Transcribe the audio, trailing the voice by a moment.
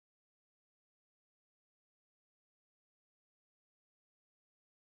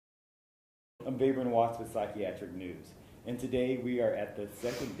I'm Vabren Watts with Psychiatric News, and today we are at the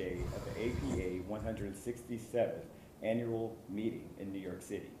second day of the APA 167th annual meeting in New York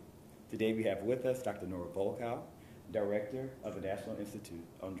City. Today we have with us Dr. Nora Volkow, Director of the National Institute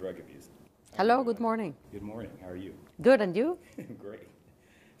on Drug Abuse. Hello, good morning. Good morning, how are you? Good, and you? Great.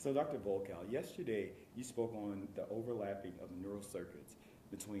 So Dr. Volkow, yesterday you spoke on the overlapping of neural circuits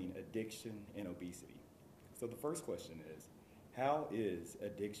between addiction and obesity. So the first question is, how is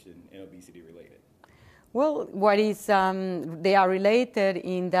addiction and obesity related? Well, they are related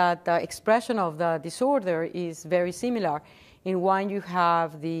in that the expression of the disorder is very similar. In one, you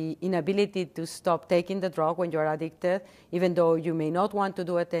have the inability to stop taking the drug when you're addicted, even though you may not want to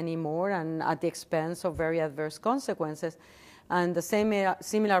do it anymore, and at the expense of very adverse consequences. And the same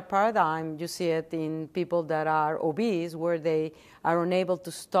similar paradigm, you see it in people that are obese, where they are unable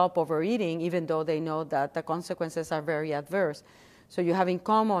to stop overeating, even though they know that the consequences are very adverse. So you have in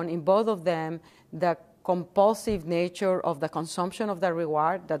common in both of them the compulsive nature of the consumption of the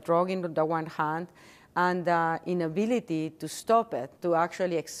reward, the drug in the one hand, and the inability to stop it, to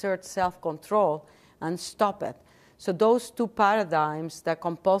actually exert self-control and stop it. So those two paradigms, the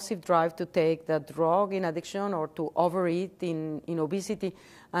compulsive drive to take the drug in addiction or to overeat in obesity,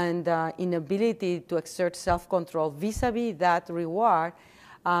 and the inability to exert self-control vis-a-vis that reward,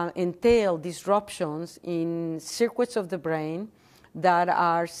 entail disruptions in circuits of the brain that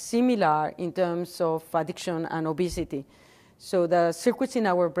are similar in terms of addiction and obesity. So the circuits in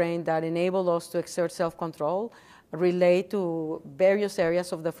our brain that enable us to exert self-control relate to various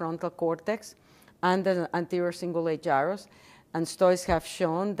areas of the frontal cortex and the anterior cingulate gyrus. And studies have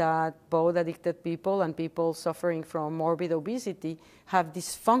shown that both addicted people and people suffering from morbid obesity have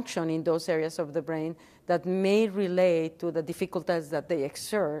dysfunction in those areas of the brain that may relate to the difficulties that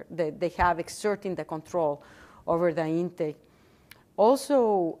they have exerting the control over the intake.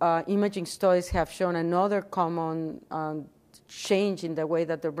 Also, imaging studies have shown another common change in the way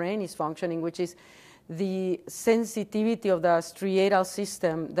that the brain is functioning, which is the sensitivity of the striatal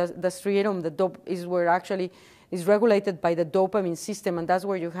system. The striatum is where actually is regulated by the dopamine system, and that's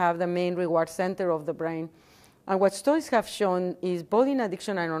where you have the main reward center of the brain. And what studies have shown is both in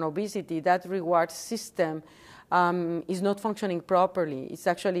addiction and on obesity, that reward system is not functioning properly. It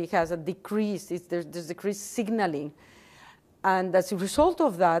actually has a decrease. There's decreased signaling. And as a result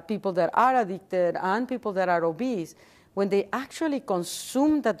of that, people that are addicted and people that are obese, when they actually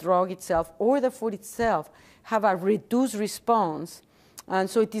consume the drug itself or the food itself, have a reduced response. And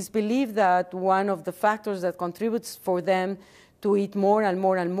so it is believed that one of the factors that contributes for them to eat more and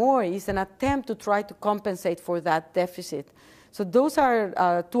more and more is an attempt to try to compensate for that deficit. So those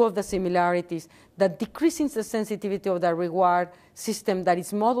are two of the similarities: the decreasing the sensitivity of the reward system that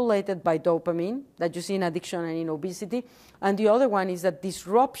is modulated by dopamine that you see in addiction and in obesity, and the other one is the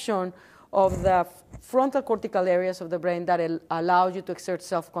disruption of the frontal cortical areas of the brain that allows you to exert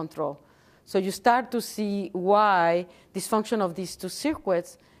self-control. So you start to see why dysfunction of these two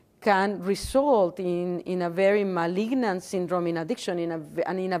circuits can result in a very malignant syndrome in addiction,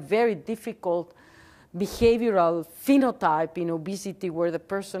 and in a very difficult behavioral phenotype in obesity, where the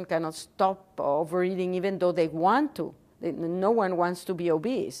person cannot stop overeating even though they want to. No one wants to be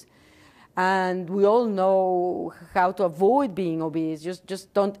obese. And we all know how to avoid being obese.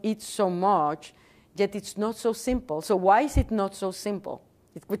 Just don't eat so much, yet it's not so simple. So why is it not so simple?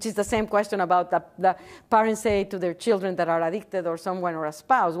 Which is the same question about the parents say to their children that are addicted, or someone, or a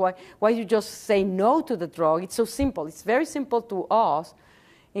spouse. Why you just say no to the drug? It's so simple. It's very simple to us,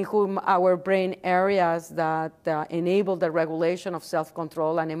 in whom our brain areas that enable the regulation of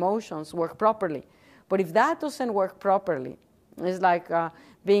self-control and emotions work properly. But if that doesn't work properly, it's like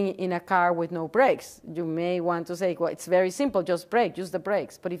being in a car with no brakes. You may want to say, well, it's very simple, just brake, use the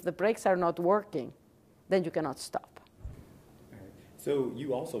brakes. But if the brakes are not working, then you cannot stop. All right. So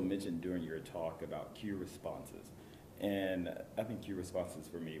you also mentioned during your talk about cue responses. And I think cue responses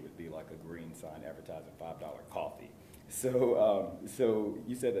for me would be like a green sign advertising $5 coffee. So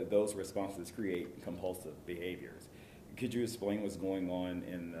you said that those responses create compulsive behaviors. Could you explain what's going on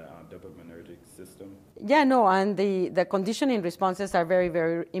in the dopaminergic system? Yeah, no, and the conditioning responses are very,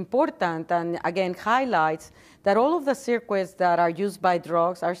 very important, and again highlights that all of the circuits that are used by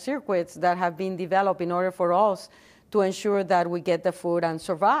drugs are circuits that have been developed in order for us to ensure that we get the food and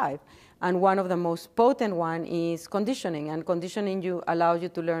survive. And one of the most potent one is conditioning, and conditioning allows you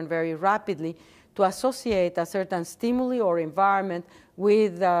to learn very rapidly to associate a certain stimuli or environment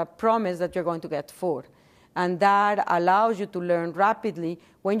with the promise that you're going to get food. And that allows you to learn rapidly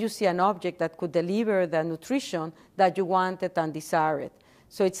when you see an object that could deliver the nutrition that you wanted and desired.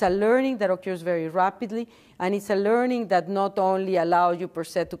 So it's a learning that occurs very rapidly, and it's a learning that not only allows you per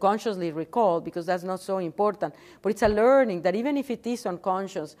se to consciously recall, because that's not so important, but it's a learning that even if it is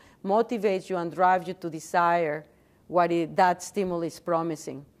unconscious, motivates you and drives you to desire what that stimuli is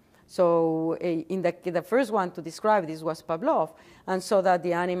promising. So in the first one to describe this was Pavlov, and so that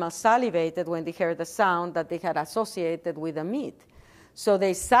the animals salivated when they heard the sound that they had associated with the meat. So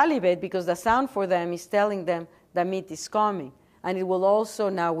they salivate because the sound for them is telling them the meat is coming. And it will also,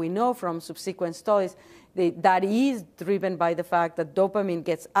 now we know from subsequent studies, that is driven by the fact that dopamine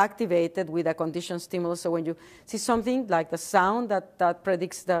gets activated with a conditioned stimulus. So when you see something like the sound that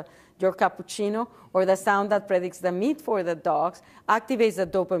predicts your cappuccino, or the sound that predicts the meat for the dogs, activates the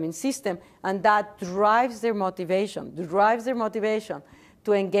dopamine system, and that drives their motivation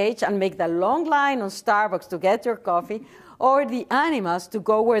to engage and make the long line on Starbucks to get your coffee, or the animals to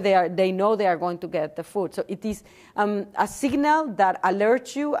go where they know they are going to get the food. So it is a signal that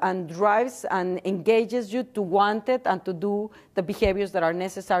alerts you and drives and engages you to want it and to do the behaviors that are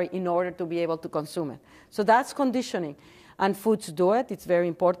necessary in order to be able to consume it. So that's conditioning. And foods do it. It's very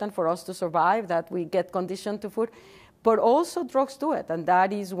important for us to survive that we get conditioned to food. But also drugs do it. And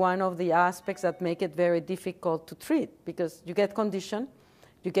that is one of the aspects that make it very difficult to treat, because you get conditioned,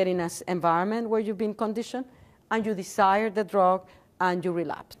 you get in an environment where you've been conditioned, and you desire the drug, and you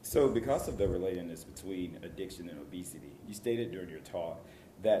relapse. So because of the relatedness between addiction and obesity, you stated during your talk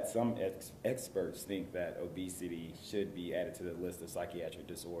that some experts think that obesity should be added to the list of psychiatric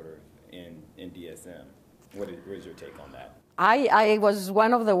disorders in DSM. What is your take on that? I was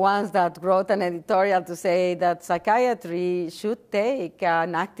one of the ones that wrote an editorial to say that psychiatry should take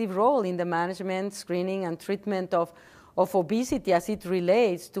an active role in the management, screening, and treatment of obesity as it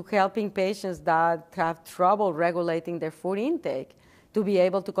relates to helping patients that have trouble regulating their food intake to be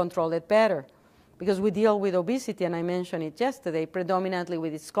able to control it better. Because we deal with obesity, and I mentioned it yesterday, predominantly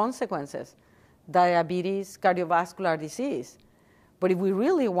with its consequences, diabetes, cardiovascular disease. But if we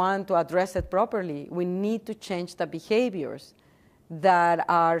really want to address it properly, we need to change the behaviors that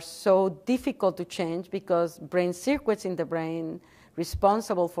are so difficult to change, because brain circuits in the brain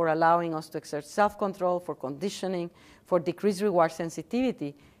responsible for allowing us to exert self-control, for conditioning, for decreased reward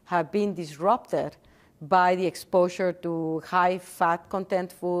sensitivity, have been disrupted by the exposure to high fat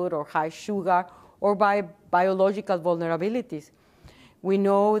content food or high sugar, or by biological vulnerabilities. We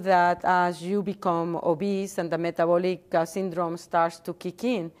know that as you become obese and the metabolic syndrome starts to kick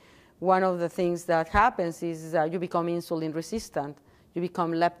in, one of the things that happens is you become insulin resistant, you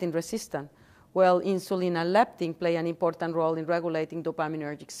become leptin resistant. Well, insulin and leptin play an important role in regulating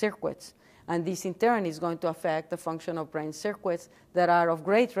dopaminergic circuits. And this, in turn, is going to affect the function of brain circuits that are of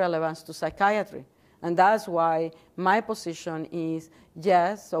great relevance to psychiatry. And that's why my position is,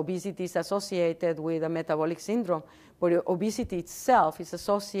 yes, obesity is associated with a metabolic syndrome, but obesity itself is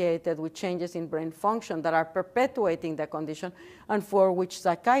associated with changes in brain function that are perpetuating the condition, and for which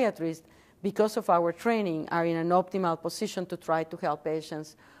psychiatrists, because of our training, are in an optimal position to try to help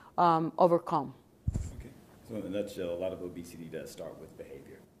patients overcome. Okay. So in a nutshell, a lot of obesity does start with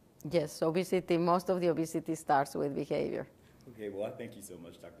behavior. Yes, obesity, most of the obesity starts with behavior. Okay, well, I thank you so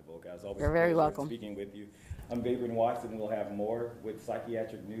much, Dr. Volkow. It's always You're very a pleasure welcome. speaking with you. I'm David Watson. We'll have more with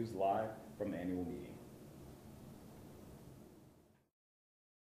Psychiatric News live from the annual meeting.